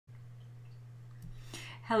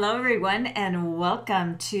Hello, everyone, and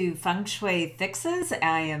welcome to Feng Shui Fixes.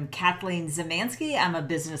 I am Kathleen Zemansky. I'm a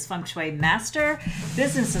business Feng Shui master,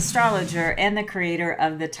 business astrologer, and the creator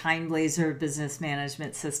of the Time Blazer business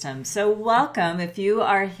management system. So welcome. If you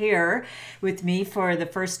are here with me for the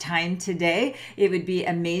first time today, it would be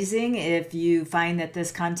amazing if you find that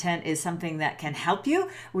this content is something that can help you.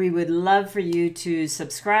 We would love for you to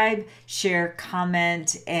subscribe, share,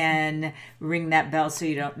 comment, and ring that bell so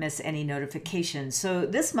you don't miss any notifications. So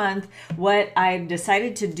this month, what I've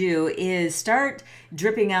decided to do is start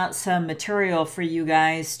dripping out some material for you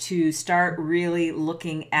guys to start really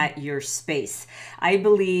looking at your space. I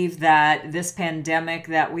believe that this pandemic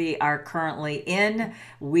that we are currently in,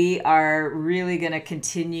 we are really going to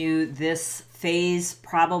continue this phase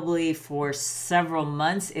probably for several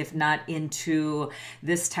months, if not into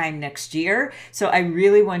this time next year. So I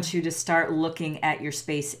really want you to start looking at your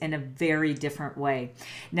space in a very different way.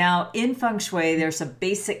 Now, in Feng Shui, there's a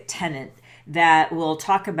basic tenet that we'll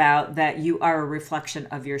talk about, that you are a reflection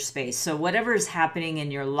of your space. So whatever is happening in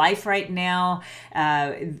your life right now,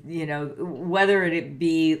 whether it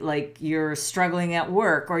be like you're struggling at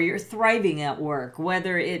work or you're thriving at work,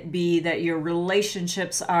 whether it be that your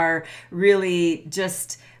relationships are really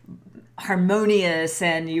just harmonious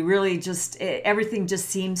and you really just, everything just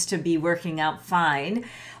seems to be working out fine.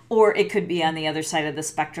 Or it could be on the other side of the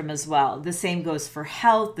spectrum as well. The same goes for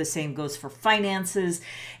health, the same goes for finances.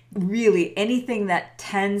 Really, anything that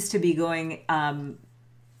tends to be going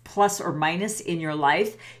plus or minus in your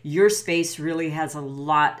life, your space really has a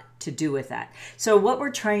lot to do with that. So what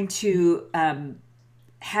we're trying to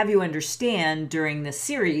have you understand during this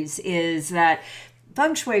series is that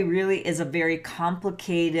Feng Shui really is a very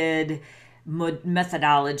complicated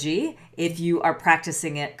methodology if you are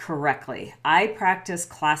practicing it correctly. I practice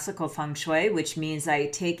classical Feng Shui, which means I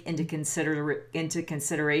take into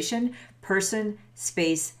consideration person,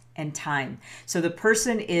 space, and time. So the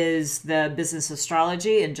person is the business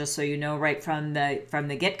astrology, and just so you know right from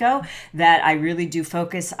the get-go that I really do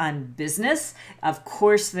focus on business. Of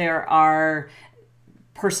course, there are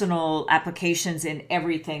personal applications in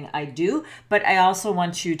everything I do, but I also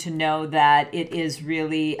want you to know that it is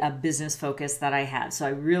really a business focus that I have. So I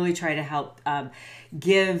really try to help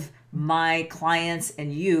give my clients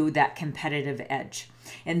and you that competitive edge.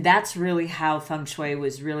 And that's really how Feng Shui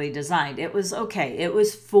was really designed. It was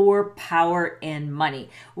for power and money,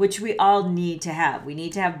 which we all need to have. We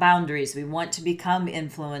need to have boundaries. We want to become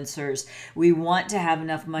influencers. We want to have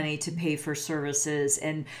enough money to pay for services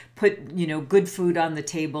and put, good food on the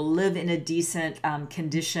table, live in a decent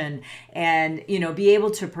condition, and, be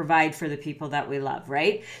able to provide for the people that we love,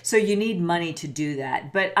 right? So you need money to do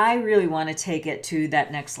that. But I really want to take it to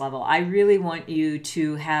that next level. I really want you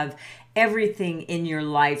to have everything in your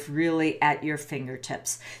life really at your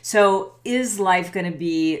fingertips. So is life going to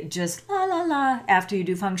be just la la la after you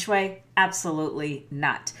do Feng Shui? Absolutely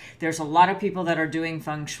not. There's a lot of people that are doing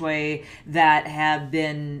Feng Shui that have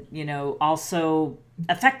been, also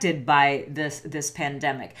affected by this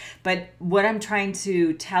pandemic. But what I'm trying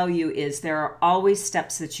to tell you is there are always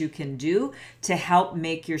steps that you can do to help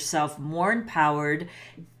make yourself more empowered,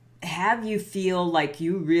 have you feel like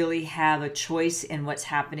you really have a choice in what's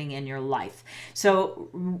happening in your life.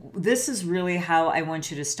 So this is really how I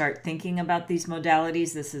want you to start thinking about these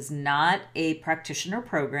modalities. This is not a practitioner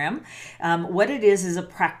program. What it is a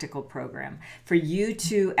practical program for you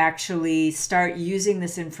to actually start using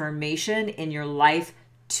this information in your life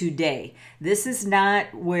today. This is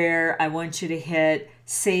not where I want you to hit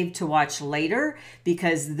save to watch later,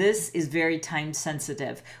 because this is very time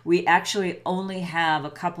sensitive. We actually only have a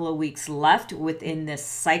couple of weeks left within this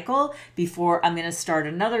cycle before I'm going to start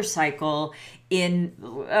another cycle in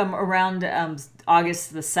around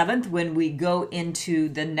August the 7th, when we go into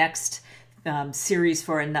the next series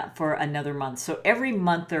for another month. So every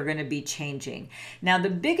month they're going to be changing. Now, the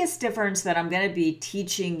biggest difference that I'm going to be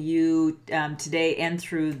teaching you today and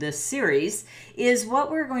through this series is what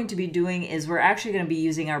we're going to be doing is we're actually going to be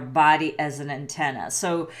using our body as an antenna.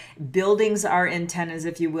 So buildings are antennas,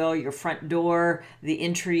 if you will. Your front door, the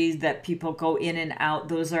entries that people go in and out,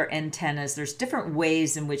 those are antennas. There's different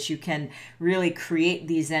ways in which you can really create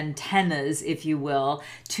these antennas, if you will,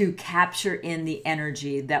 to capture in the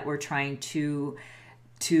energy that we're trying to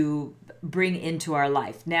bring into our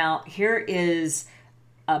life. Now, here is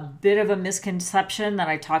a bit of a misconception that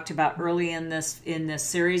I talked about early in this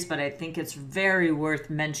series, but I think it's very worth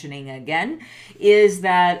mentioning again, is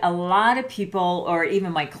that a lot of people, or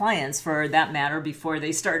even my clients for that matter, before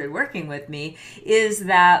they started working with me, is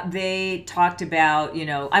that they talked about,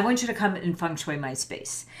 I want you to come and feng shui my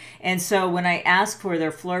space. And so when I ask for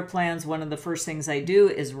their floor plans, one of the first things I do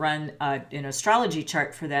is run an astrology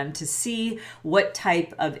chart for them to see what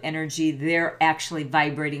type of energy they're actually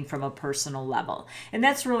vibrating from a personal level. And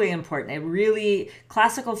that's really important. It really,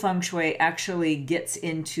 classical feng shui actually gets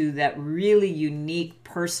into that really unique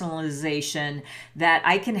personalization that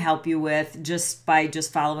I can help you with just by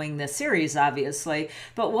following this series, obviously.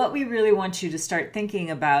 But what we really want you to start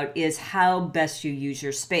thinking about is how best you use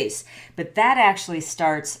your space. But that actually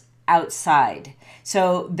starts outside.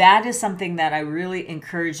 So that is something that I really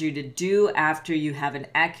encourage you to do after you have an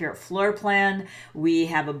accurate floor plan. We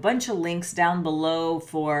have a bunch of links down below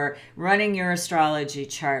for running your astrology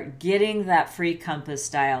chart, getting that free compass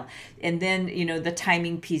dial, and then, the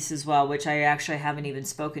timing piece as well, which I actually haven't even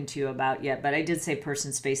spoken to you about yet, but I did say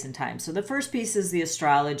person, space, and time. So the first piece is the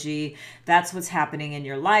astrology. That's what's happening in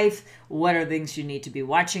your life. What are things you need to be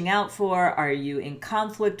watching out for? Are you in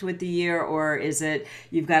conflict with the year, or is it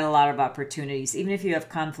you've got a lot of opportunities? Even if you have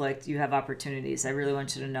conflict, you have opportunities. I really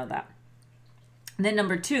want you to know that. And then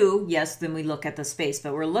number two, yes, then we look at the space,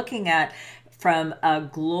 but we're looking at from a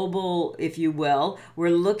global, if you will, we're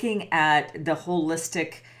looking at the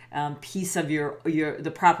holistic piece of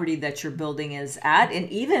the property that your building is at, and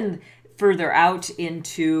even further out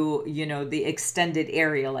into, the extended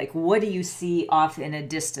area. Like, what do you see off in a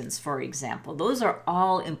distance, for example? Those are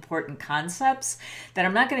all important concepts that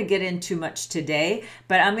I'm not going to get into much today,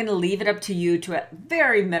 but I'm going to leave it up to you to, at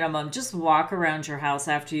very minimum, just walk around your house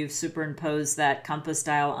after you've superimposed that compass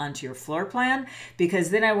dial onto your floor plan, because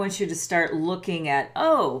then I want you to start looking at,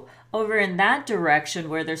 over in that direction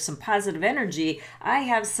where there's some positive energy, I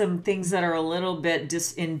have some things that are a little bit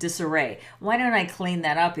in disarray. Why don't I clean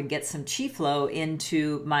that up and get some chi flow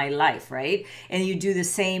into my life, right? And you do the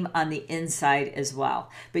same on the inside as well.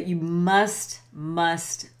 But you must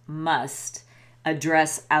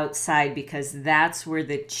address outside, because that's where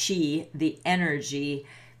the chi, the energy,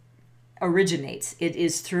 originates. It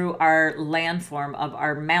is through our landform of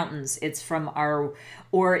our mountains. It's from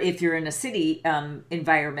or if you're in a city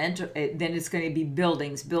environment, then it's going to be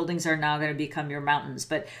buildings. Buildings are now going to become your mountains.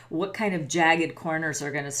 But what kind of jagged corners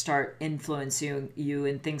are going to start influencing you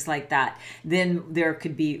and things like that? Then there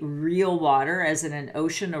could be real water, as in an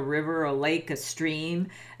ocean, a river, a lake, a stream,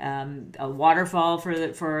 a waterfall for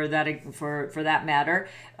that matter,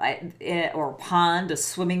 or a pond, a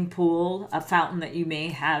swimming pool, a fountain that you may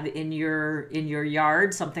have in your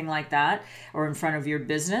yard, something like that, or in front of your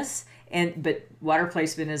business. But water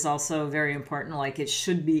placement is also very important. Like, it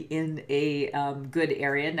should be in a good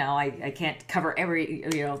area. Now, I can't cover every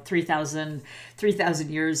 3,000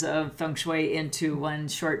 years of feng shui into one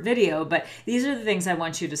short video, but these are the things I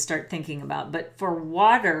want you to start thinking about. But for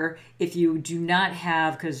water, if you do not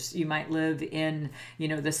have, because you might live in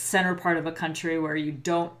the center part of a country where you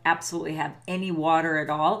don't absolutely have any water at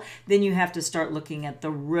all, then you have to start looking at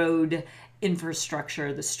the road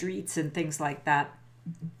infrastructure, the streets and things like that.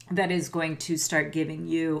 That is going to start giving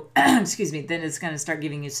you, excuse me, then it's going to start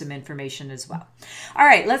giving you some information as well. All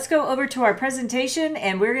right, let's go over to our presentation,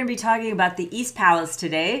 and we're going to be talking about the East Palace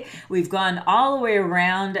today. We've gone all the way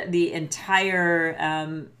around the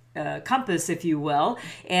entire compass, if you will,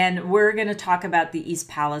 and we're going to talk about the East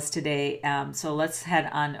Palace today. So let's head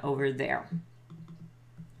on over there.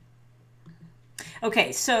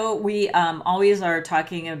 Okay, so we always are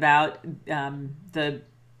talking about the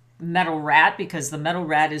metal rat, because the metal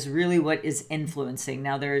rat is really what is influencing.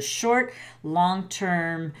 Now, there is short,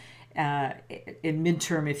 long-term, and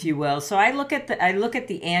midterm, if you will. So I look at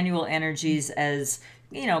the annual energies as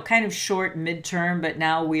kind of short, midterm, but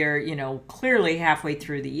now we are clearly halfway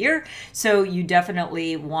through the year. So you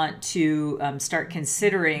definitely want to start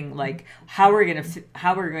considering like how we're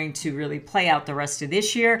going to really play out the rest of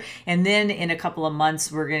this year, and then in a couple of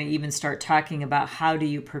months we're going to even start talking about how do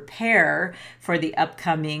you prepare for the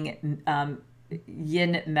upcoming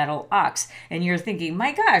yin metal ox. And you're thinking,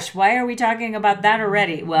 my gosh, why are we talking about that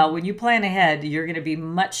already? Well, when you plan ahead, you're going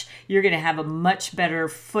to have a much better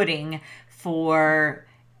footing for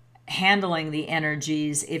handling the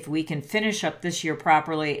energies if we can finish up this year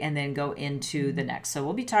properly and then go into the next. So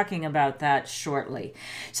we'll be talking about that shortly.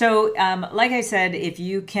 So like I said, if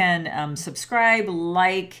you can subscribe,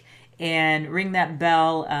 like, and ring that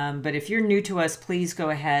bell. But if you're new to us, please go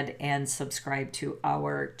ahead and subscribe to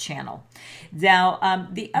our channel. Now,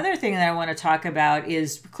 the other thing that I want to talk about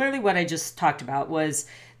is clearly what I just talked about was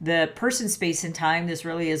the person, space, and time. This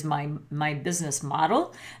really is my business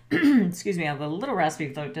model. Excuse me, I have a little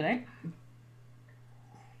raspy throat today.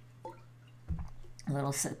 A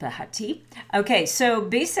little sip of hot tea. Okay, so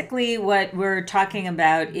basically what we're talking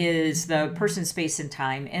about is the person, space, and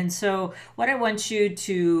time. And so what I want you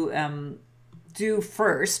to do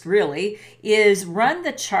first really is run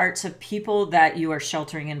the charts of people that you are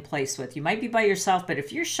sheltering in place with. You might be by yourself, but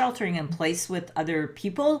if you're sheltering in place with other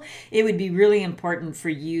people, it would be really important for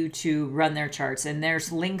you to run their charts. And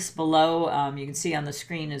there's links below, you can see on the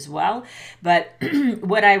screen as well. But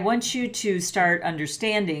what I want you to start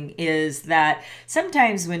understanding is that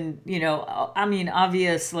sometimes when, you know, I mean,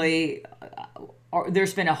 obviously,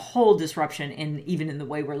 there's been a whole disruption even in the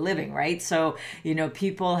way we're living, right? So, you know,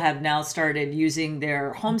 people have now started using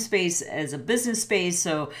their home space as a business space.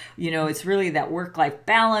 So, you know, it's really that work-life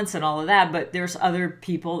balance and all of that, but there's other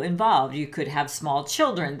people involved. You could have small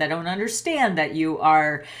children that don't understand that you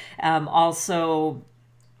are also,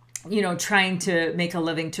 you know, trying to make a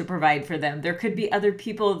living to provide for them. There could be other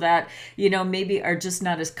people that, you know, maybe are just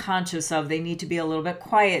not as conscious of, they need to be a little bit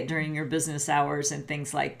quiet during your business hours and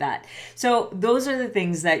things like that. So those are the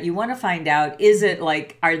things that you want to find out. Is it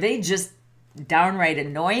like, are they just downright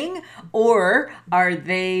annoying, or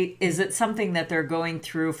is it something that they're going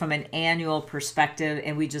through from an annual perspective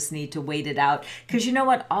and we just need to wait it out? Because you know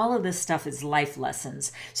what, all of this stuff is life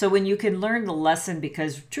lessons. So when you can learn the lesson,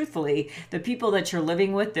 because truthfully the people that you're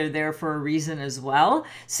living with, they're there for a reason as well.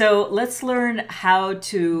 So let's learn how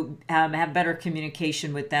to have better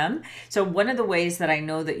communication with them. So one of the ways that I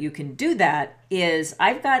know that you can do that is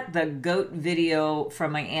I've got the goat video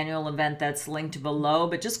from my annual event that's linked below,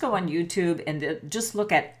 but just go on YouTube and just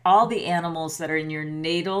look at all the animals that are in your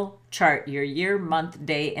natal chart, your year, month,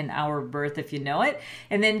 day, and hour of birth, if you know it.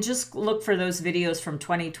 And then just look for those videos from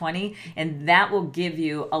 2020, and that will give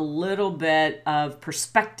you a little bit of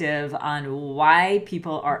perspective on why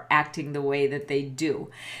people are acting the way that they do.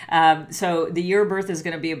 So the year of birth is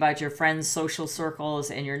going to be about your friends, social circles,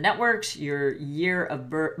 and your networks. Your year of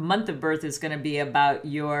birth, month of birth is going to be about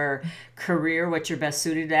your career, what you're best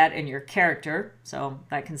suited at, and your character. So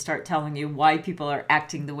that can start telling you why people are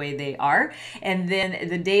acting the way they are. And then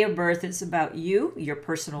the day of birth is about you, your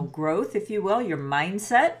personal growth, if you will, your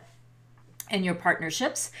mindset, and your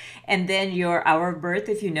partnerships. And then your hour of birth,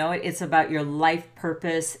 if you know it, it's about your life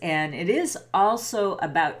purpose. And it is also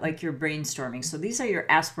about like your brainstorming. So these are your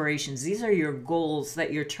aspirations. These are your goals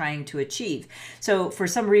that you're trying to achieve. So for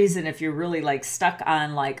some reason, if you're really like stuck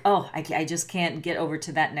on like, oh, I just can't get over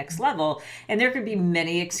to that next level. And there could be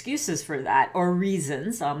many excuses for that, or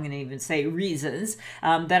reasons, I'm going to even say reasons,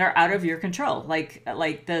 that are out of your control.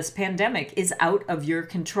 Like this pandemic is out of your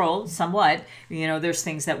control somewhat. You know, there's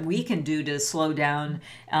things that we can do to slow down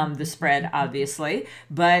the spread, obviously,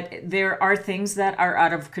 but there are things that are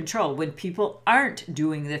out of control when people aren't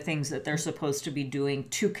doing the things that they're supposed to be doing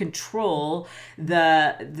to control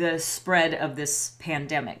the spread of this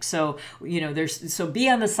pandemic. So, you know, so be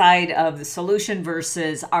on the side of the solution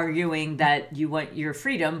versus arguing that you want your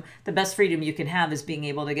freedom. The best freedom you can have is being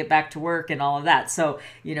able to get back to work and all of that. So,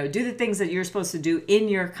 you know, do the things that you're supposed to do in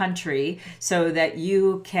your country so that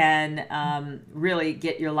you can really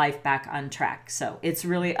get your life back on track. So it's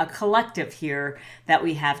really a collective here that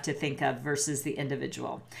we have to think of versus the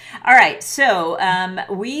individual. All right, so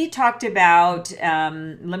we talked about,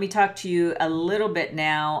 let me talk to you a little bit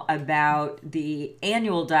now about the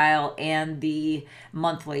annual dial and the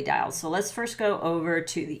monthly dial. So let's first go over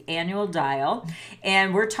to the annual dial,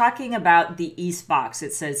 and we're talking about the East box.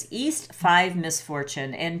 It says East 5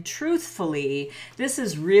 misfortune, and truthfully, this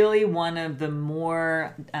is really one of the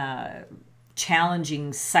more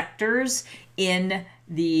challenging sectors in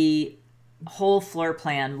the whole floor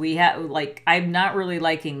plan. We have, like, I'm not really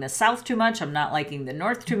liking the south too much. I'm not liking the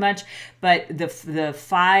north too much, but the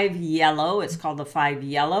 5 yellow, it's called the 5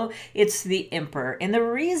 yellow. It's the emperor. And the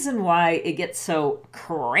reason why it gets so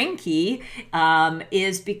cranky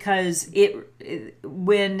is because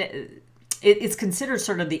it's considered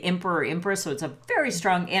sort of the emperor empress, so it's a very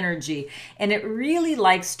strong energy, and it really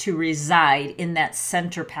likes to reside in that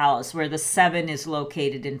center palace where the 7 is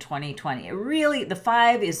located in 2020. It really, the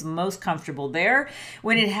 5 is most comfortable there.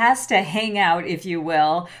 When it has to hang out, if you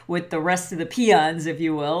will, with the rest of the peons, if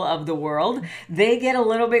you will, of the world, they get a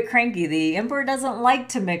little bit cranky. The emperor doesn't like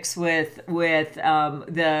to mix with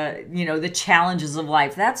the challenges of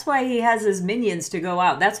life. That's why he has his minions to go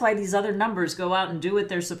out. That's why these other numbers go out and do what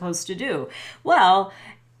they're supposed to do. Well,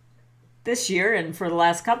 this year and for the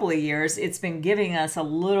last couple of years, it's been giving us a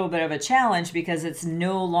little bit of a challenge because it's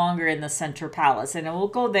no longer in the center palace. And it will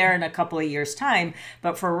go there in a couple of years' time.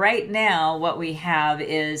 But for right now, what we have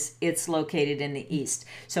is it's located in the east.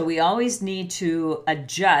 So we always need to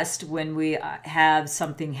adjust when we have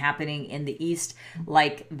something happening in the east,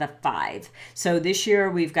 like the 5. So this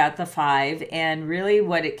year we've got the 5. And really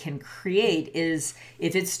what it can create is,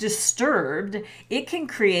 if it's disturbed, it can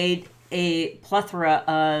create a plethora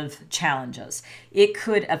of challenges. It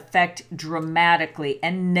could affect dramatically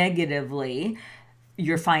and negatively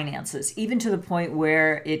your finances, even to the point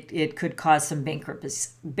where it could cause some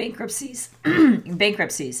bankruptcies.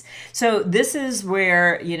 So this is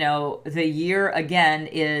where, you know, the year again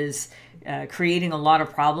is creating a lot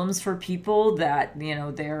of problems for people that, you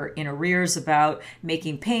know, they're in arrears about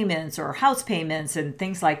making payments or house payments and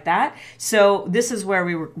things like that. So this is where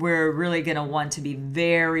we're really going to want to be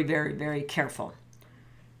very, very, very careful.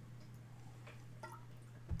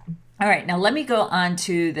 All right, now let me go on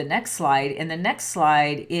to the next slide. And the next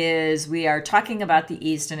slide is, we are talking about the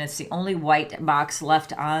east, and it's the only white box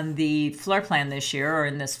left on the floor plan this year, or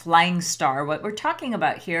in this flying star. What we're talking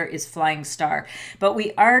about here is flying star, but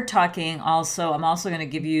we are talking also, I'm also going to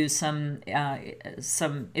give you some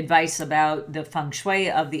advice about the feng shui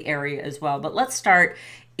of the area as well. But let's start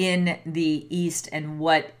in the east and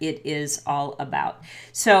what it is all about.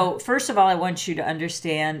 So first of all, I want you to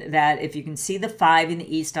understand that if you can see the 5 in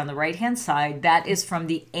the east on the right hand side, that is from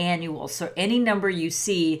the annual. So any number you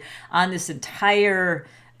see on this entire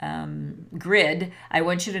grid, I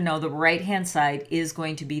want you to know the right hand side is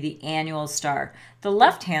going to be the annual star. The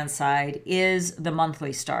left hand side is the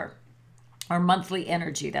monthly star, or monthly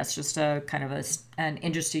energy. That's just a kind of an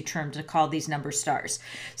industry term to call these number stars.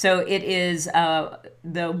 So it is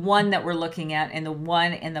the 1 that we're looking at, and the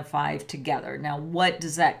 1 and the 5 together. Now, what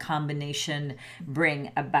does that combination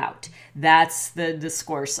bring about? That's the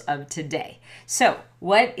discourse of today. So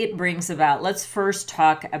what it brings about, let's first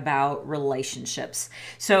talk about relationships.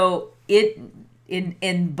 So in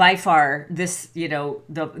by far, this, you know,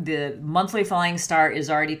 the monthly flying star is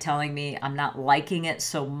already telling me I'm not liking it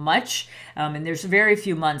so much. And there's very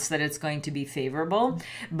few months that it's going to be favorable.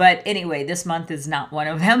 But anyway, this month is not one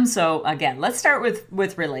of them. So again, let's start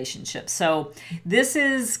with relationships. So this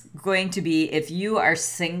is going to be, if you are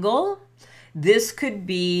single, this could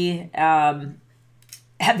be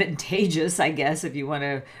advantageous, I guess, if you want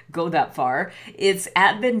to go that far. It's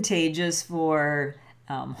advantageous for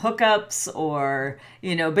hookups, or,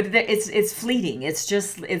 you know, but it's fleeting. It's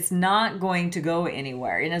just, it's not going to go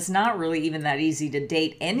anywhere. And it's not really even that easy to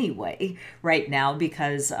date anyway right now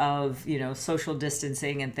because of, you know, social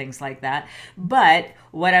distancing and things like that. But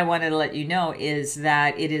what I wanted to let you know is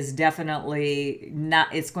that it is definitely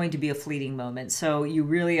not, it's going to be a fleeting moment. So you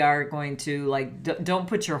really are going to, like, don't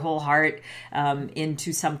put your whole heart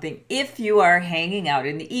into something if you are hanging out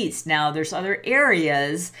in the east. Now, there's other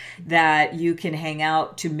areas that you can hang out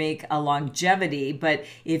to make a longevity, but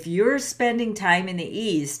if you're spending time in the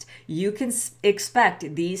east, you can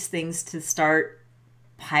expect these things to start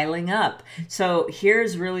piling up. So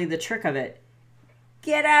here's really the trick of it.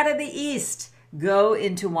 Get out of the east. Go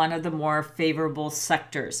into one of the more favorable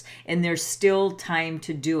sectors, and there's still time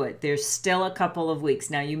to do it. There's still a couple of weeks.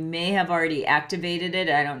 Now, you may have already activated it.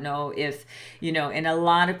 I don't know if, you know, and a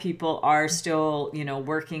lot of people are still, you know,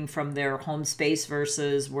 working from their home space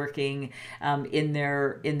versus working in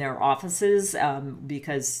their offices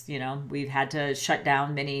because, you know, we've had to shut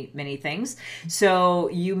down many things. So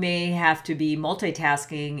you may have to be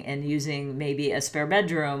multitasking and using maybe a spare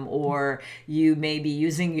bedroom, or you may be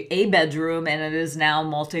using a bedroom and it is now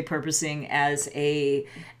multi-purposing as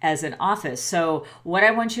an office. So what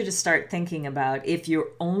I want you to start thinking about, if you're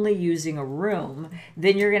only using a room,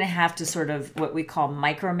 then you're going to have to sort of what we call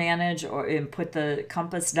micromanage, or and put the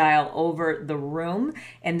compass dial over the room,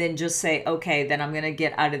 and then just say, okay, then I'm going to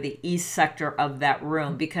get out of the east sector of that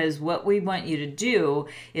room. Because what we want you to do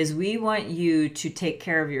is we want you to take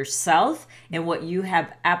care of yourself and what you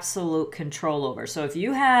have absolute control over. So if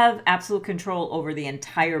you have absolute control over the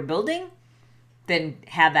entire building, then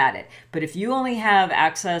have at it. But if you only have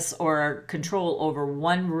access or control over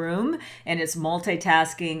one room, and it's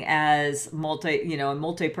multitasking as a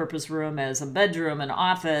multi-purpose room, as a bedroom, an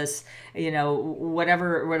office, you know,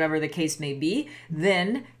 whatever the case may be,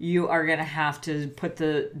 then you are going to have to put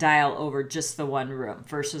the dial over just the one room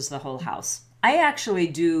versus the whole house. I actually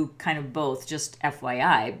do kind of both, just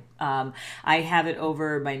FYI. I have it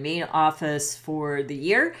over my main office for the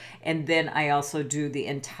year, and then I also do the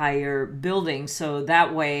entire building. So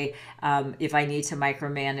that way, if I need to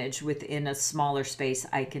micromanage within a smaller space,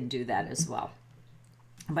 I can do that as well.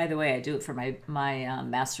 By the way, I do it for my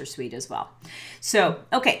master suite as well. So,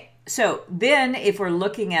 okay. So then if we're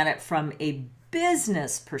looking at it from a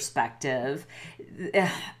business perspective,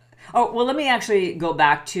 oh, well, let me actually go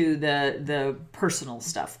back to the personal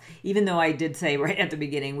stuff. Even though I did say right at the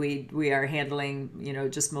beginning we are handling,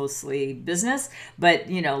 just mostly business, but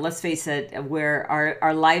let's face it, where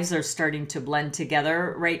our lives are starting to blend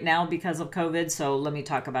together right now because of COVID. So let me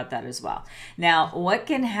talk about that as well. Now, what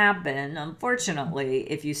can happen, unfortunately,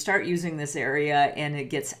 if you start using this area and it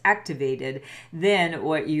gets activated, then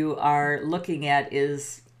what you are looking at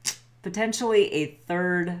is potentially a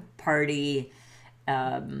third party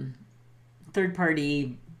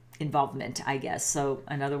involvement, I guess. So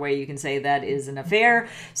another way you can say that is an affair.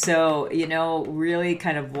 So, really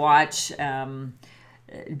kind of watch,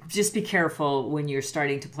 just be careful when you're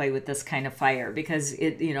starting to play with this kind of fire, because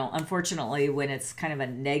unfortunately, when it's kind of a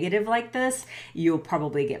negative like this, you'll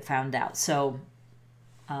probably get found out. So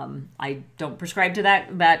I don't prescribe to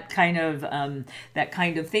that kind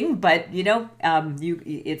of thing, but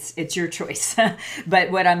it's your choice.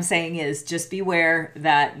 But what I'm saying is just beware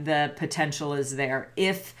that the potential is there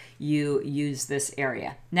if you use this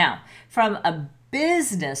area. Now, from a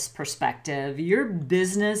business perspective, your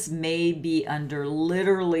business may be under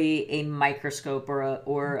literally a microscope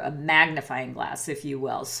or a magnifying glass, if you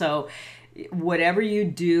will. So whatever you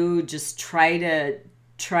do, just try to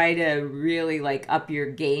really up your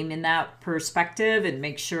game in that perspective and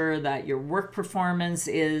make sure that your work performance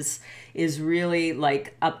is really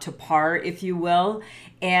up to par, if you will.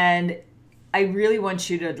 And I really want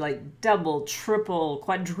you to double, triple,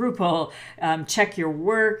 quadruple check your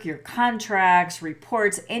work, your contracts,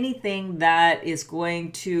 reports, anything that is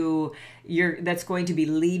going to be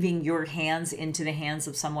leaving your hands into the hands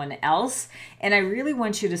of someone else. And I really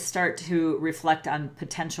want you to start to reflect on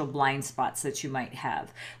potential blind spots that you might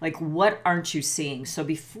have. What aren't you seeing? So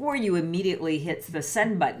before you immediately hit the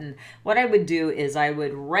send button, what I would do is I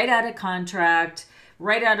would write out a contract,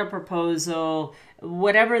 write out a proposal,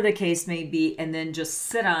 whatever the case may be, and then just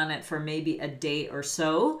sit on it for maybe a day or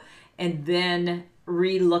so, and then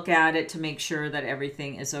re-look at it to make sure that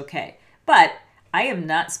everything is okay. But I am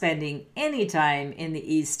not spending any time in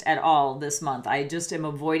the East at all this month. I just am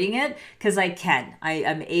avoiding it because I can. I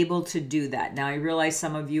am able to do that. Now, I realize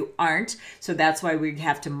some of you aren't, so that's why we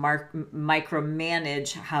have to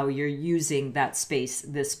micromanage how you're using that space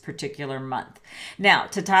this particular month. Now,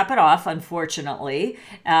 to top it off, unfortunately,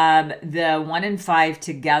 the 1 and 5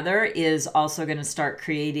 together is also going to start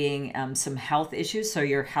creating some health issues. So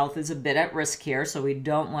your health is a bit at risk here, so we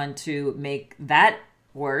don't want to make that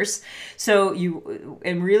worse. So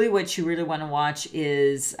really what you really want to watch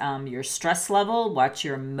is your stress level, watch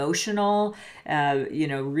your emotional,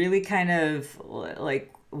 really kind of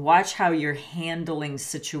watch how you're handling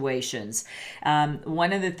situations.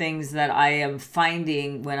 One of the things that I am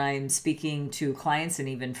finding when I'm speaking to clients and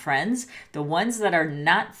even friends, the ones that are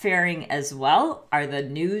not faring as well are the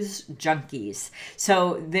news junkies.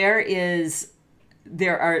 So there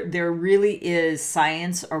really is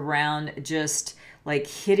science around just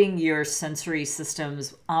hitting your sensory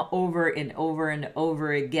systems over and over and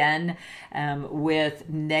over again with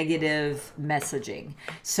negative messaging.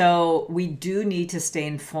 So we do need to stay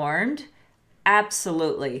informed.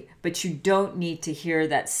 Absolutely. But you don't need to hear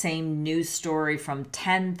that same news story from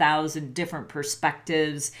 10,000 different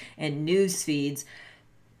perspectives and news feeds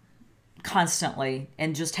constantly,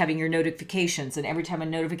 and just having your notifications, and every time a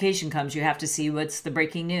notification comes you have to see what's the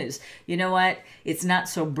breaking news. You know what, it's not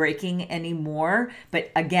so breaking anymore,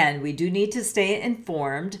 but again, we do need to stay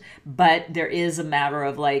informed, but there is a matter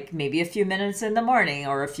of maybe a few minutes in the morning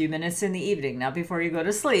or a few minutes in the evening, not before you go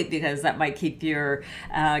to sleep, because that might keep you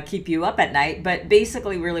up at night. But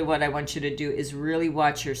basically, really what I want you to do is really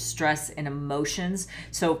watch your stress and emotions.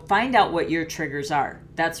 So find out what your triggers are.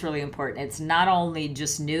 That's really important. It's not only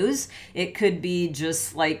just news, it could be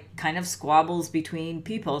just kind of squabbles between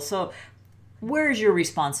people. So where's your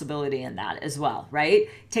responsibility in that as well, right?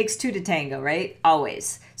 Takes two to tango, right?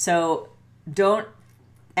 Always. So don't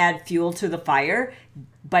add fuel to the fire.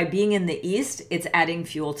 By being in the East, it's adding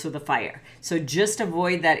fuel to the fire. So just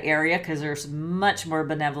avoid that area, because there's much more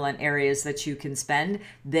benevolent areas that you can spend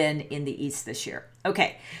than in the East this year.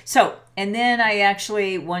 Okay, so, and then I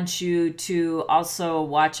actually want you to also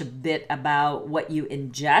watch a bit about what you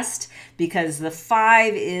ingest, because the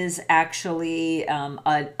 5 is actually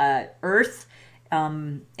a earth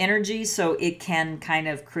energy, so it can kind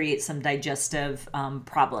of create some digestive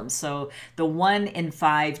problems. So the 1 and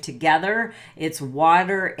 5 together, it's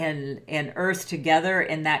water and earth together,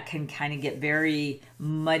 and that can kind of get very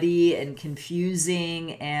muddy and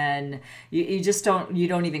confusing, and you just don't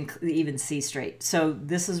even see straight. So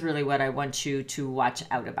this is really what I want you to watch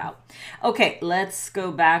out about. Okay, let's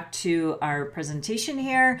go back to our presentation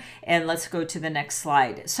here, and let's go to the next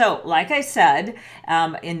slide. So like I said,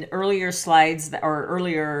 in earlier slides or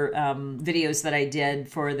earlier videos that I did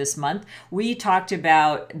for this month, we talked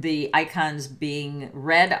about the icons being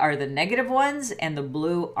red are the negative ones and the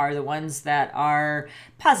blue are the ones that are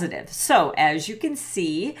positive. So as you can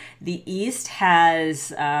see, the East has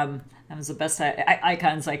that was the best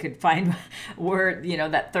icons I could find were, you know,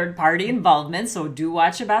 that third party involvement. So do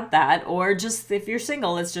watch about that. Or just if you're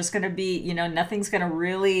single, it's just going to be, you know, nothing's going to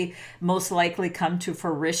really most likely come to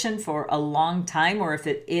fruition for a long time. Or if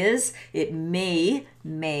it is, it may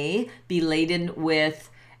be laden with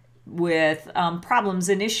problems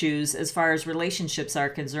and issues as far as relationships are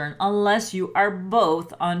concerned, unless you are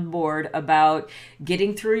both on board about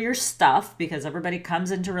getting through your stuff, because everybody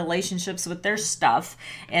comes into relationships with their stuff,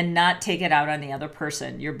 and not take it out on the other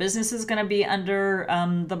person. Your business is going to be under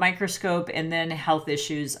the microscope, and then health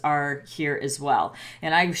issues are here as well.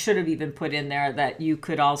 And I should have even put in there that you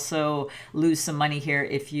could also lose some money here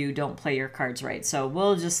if you don't play your cards right. So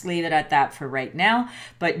we'll just leave it at that for right now.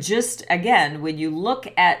 But just again, when you look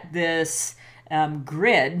at this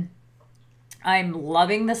grid, I'm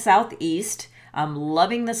loving the Southeast, I'm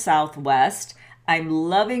loving the Southwest, I'm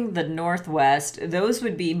loving the Northwest. Those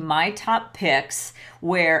would be my top picks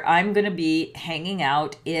where I'm going to be hanging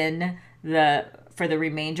out in for the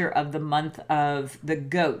remainder of the month of the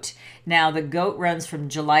goat. Now the goat runs from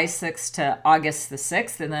July 6th to August the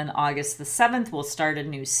 6th, and then August the 7th we'll start a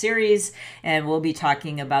new series, and we'll be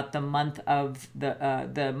talking about the month of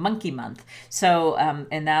the monkey month. So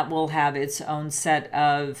and that will have its own set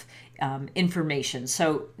of information.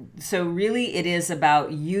 So really it is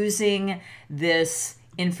about using this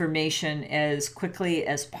information as quickly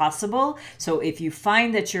as possible. So if you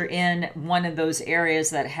find that you're in one of those areas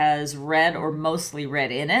that has red or mostly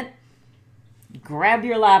red in it, grab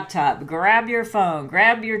your laptop, grab your phone,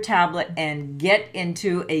 grab your tablet, and get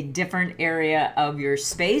into a different area of your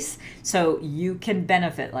space so you can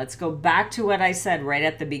benefit. Let's go back to what I said right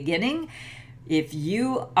at the beginning. If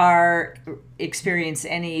you are experience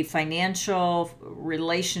any financial,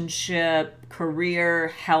 relationship, career,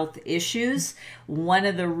 health issues, one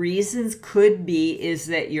of the reasons could be is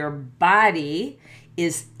that your body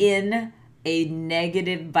is in a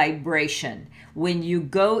negative vibration. When you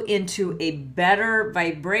go into a better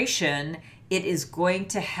vibration, it is going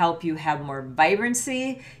to help you have more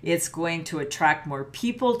vibrancy. It's going to attract more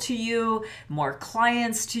people to you, more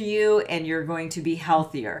clients to you, and you're going to be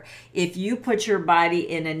healthier. If you put your body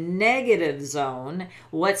in a negative zone,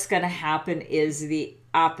 what's going to happen is the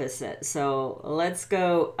opposite. So let's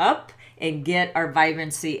go up and get our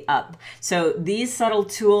vibrancy up. So these subtle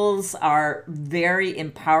tools are very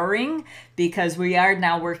empowering because we are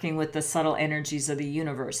now working with the subtle energies of the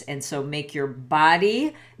universe. And so make your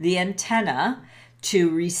body the antenna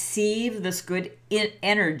to receive this good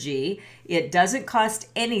energy. It doesn't cost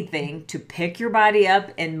anything to pick your body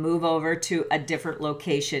up and move over to a different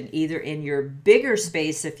location, either in your bigger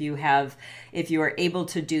space if you are able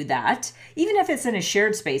to do that, even if it's in a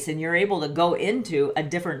shared space and you're able to go into a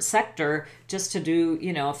different sector just to do,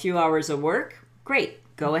 you know, a few hours of work, great.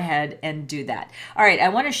 Go ahead and do that. All right, I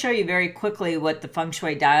want to show you very quickly what the Feng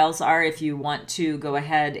Shui dials are if you want to go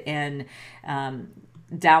ahead and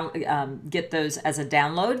get those as a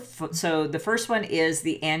download. So the first one is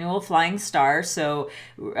the annual flying star. So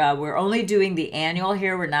we're only doing the annual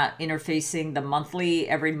here. We're not interfacing the monthly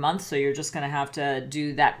every month. So you're just going to have to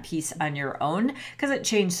do that piece on your own because it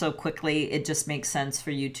changed so quickly. It just makes sense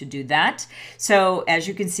for you to do that. So as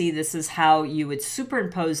you can see, this is how you would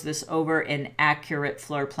superimpose this over an accurate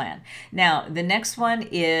floor plan. Now, the next one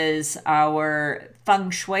is our Feng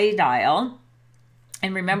Shui dial.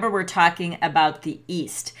 And remember, we're talking about the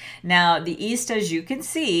East. Now, the East, as you can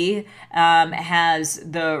see, has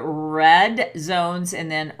the red zones, and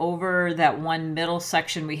then over that one middle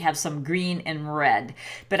section, we have some green and red.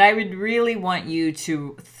 But I would really want you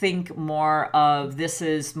to think more of this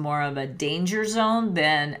is more of a danger zone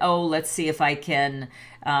than, oh, let's see if I can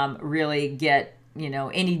really get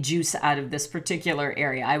any juice out of this particular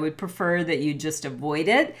area. I would prefer that you just avoid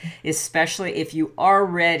it, especially if you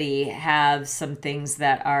already have some things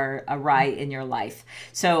that are awry in your life.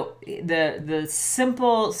 So the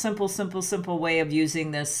simple way of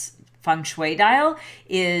using this Feng Shui dial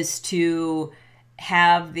is to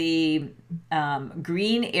have the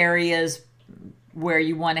green areas where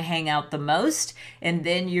you want to hang out the most, and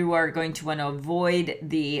then you are going to want to avoid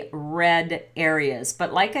the red areas.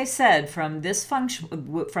 But like I said, from this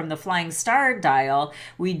function, from the flying star dial,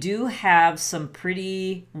 we do have some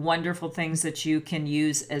pretty wonderful things that you can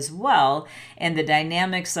use as well, and the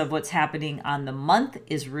dynamics of what's happening on the month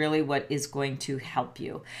is really what is going to help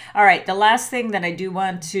you. All right, the last thing that I do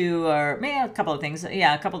want to, or maybe a couple of things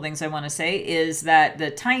I want to say is that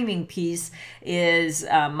the timing piece is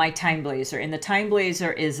my Time Blazer, and the Time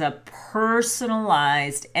Blazer is a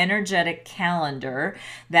personalized energetic calendar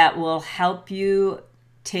that will help you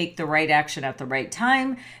take the right action at the right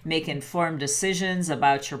time, make informed decisions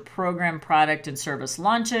about your program, product, and service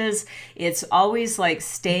launches. It's always like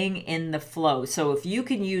staying in the flow. So if you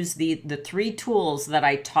can use the three tools that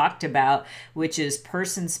I talked about, which is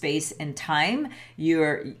person, space, and time,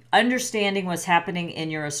 you're understanding what's happening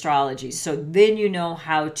in your astrology. So then you know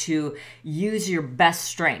how to use your best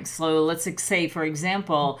strengths. So let's say, for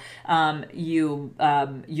example, your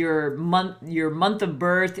month of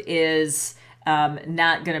birth is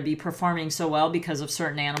not going to be performing so well because of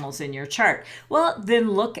certain animals in your chart. Well,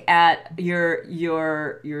 then look at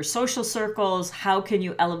your social circles. How can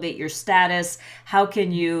you elevate your status? How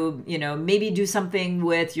can you, maybe do something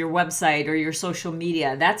with your website or your social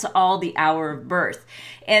media? That's all the hour of birth.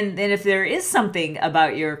 And then if there is something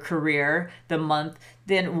about your career, the month,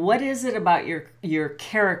 then what is it about your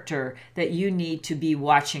character that you need to be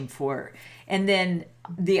watching for? And then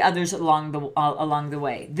the others along the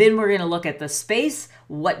way. Then we're going to look at the space.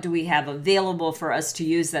 What do we have available for us to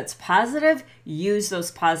use that's positive? Use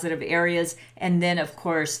those positive areas. And then, of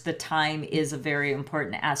course, the time is a very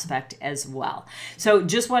important aspect as well. So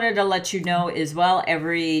just wanted to let you know as well,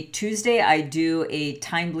 every Tuesday I do a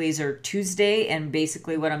Time Blazer Tuesday. And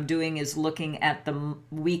basically what I'm doing is looking at the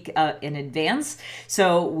week in advance.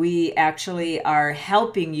 So we actually are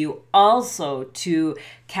helping you also to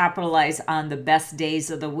capitalize on the best days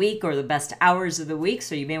of the week or the best hours of the week.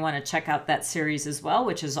 So you may want to check out that series as well,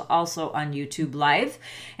 which is also on YouTube Live.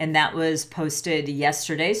 And that was posted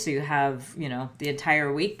yesterday. So you have, the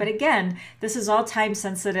entire week. But again, this is all time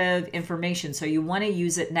sensitive information. So you want to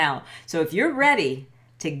use it now. So if you're ready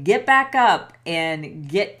to get back up and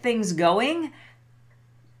get things going,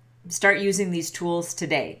 start using these tools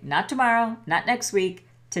today. Not tomorrow, not next week,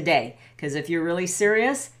 today. Because if you're really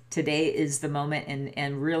serious, today is the moment,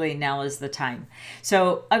 and really now is the time.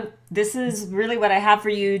 So this is really what I have for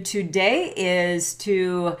you today, is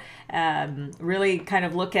to really kind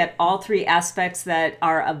of look at all three aspects that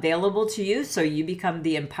are available to you so you become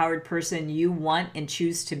the empowered person you want and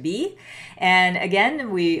choose to be. And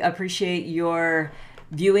again, we appreciate your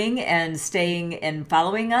viewing and staying and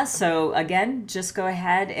following us. So again, just go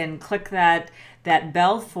ahead and click that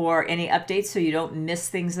bell for any updates so you don't miss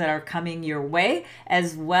things that are coming your way,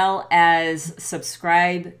 as well as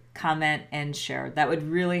subscribe, comment, and share. That would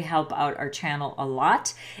really help out our channel a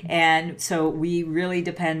lot. And so we really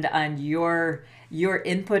depend on your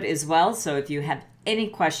input as well. So if you have any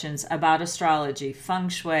questions about astrology, feng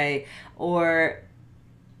shui, or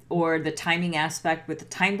the timing aspect with the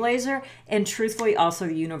Time Blazer, and truthfully also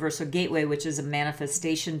the Universal Gateway, which is a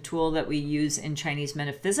manifestation tool that we use in Chinese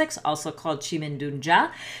metaphysics, also called Qimen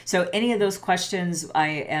Dunjia. So any of those questions,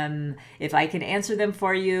 if I can answer them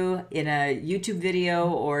for you in a YouTube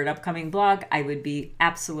video or an upcoming blog, I would be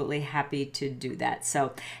absolutely happy to do that.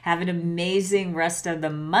 So have an amazing rest of the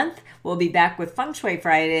month. We'll be back with Feng Shui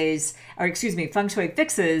Fridays, Feng Shui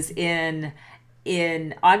Fixes in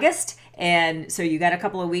August. And so you got a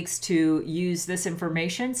couple of weeks to use this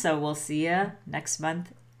information. So we'll see you next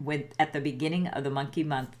month at the beginning of the monkey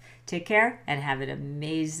month. Take care and have an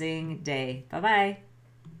amazing day. Bye-bye.